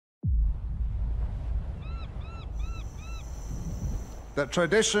The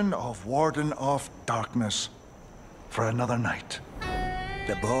tradition of warding off darkness for another night.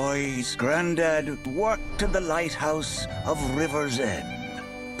 The boy's granddad worked in the lighthouse of River's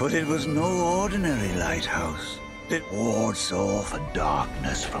End. But it was no ordinary lighthouse. It wards off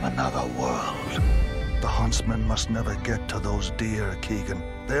darkness from another world. The huntsmen must never get to those deer, Keegan.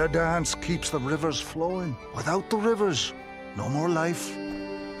 Their dance keeps the rivers flowing. Without the rivers, no more life.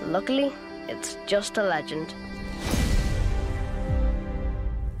 Luckily, it's just a legend.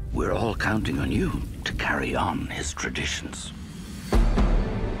 We're all counting on you to carry on his traditions.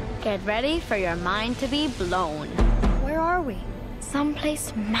 Get ready for your mind to be blown. Where are we?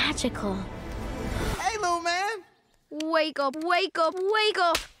 Someplace magical. Hey, little man! Wake up, wake up, wake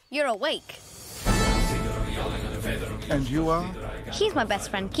up! You're awake. And you are? He's my best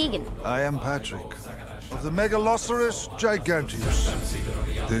friend, Keegan. I am Patrick, of the Megaloceros Giganteus.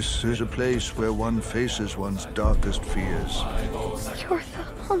 This is a place where one faces one's darkest fears. You're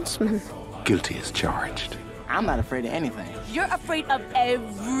the huntsman. Guilty as charged. I'm not afraid of anything. You're afraid of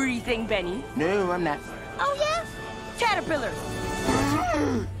everything, Benny. No, I'm not. Oh, yeah? Caterpillars.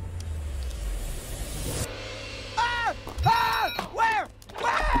 Ah! Ah! Where?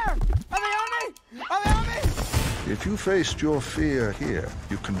 Are they on me? Are they on me? If you faced your fear here,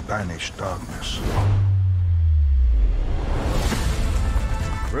 you can banish darkness.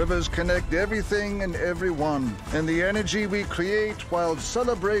 Rivers connect everything and everyone, and the energy we create while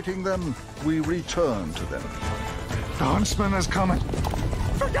celebrating them, we return to them. The huntsman is coming.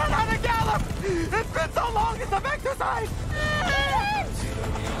 Forget how to gallop! It's been so long since I've exercised!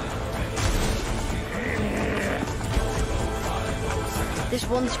 This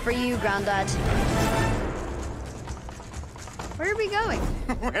one's for you, Grandad. Where are we going?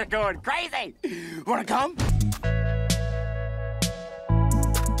 We're going crazy! Wanna come?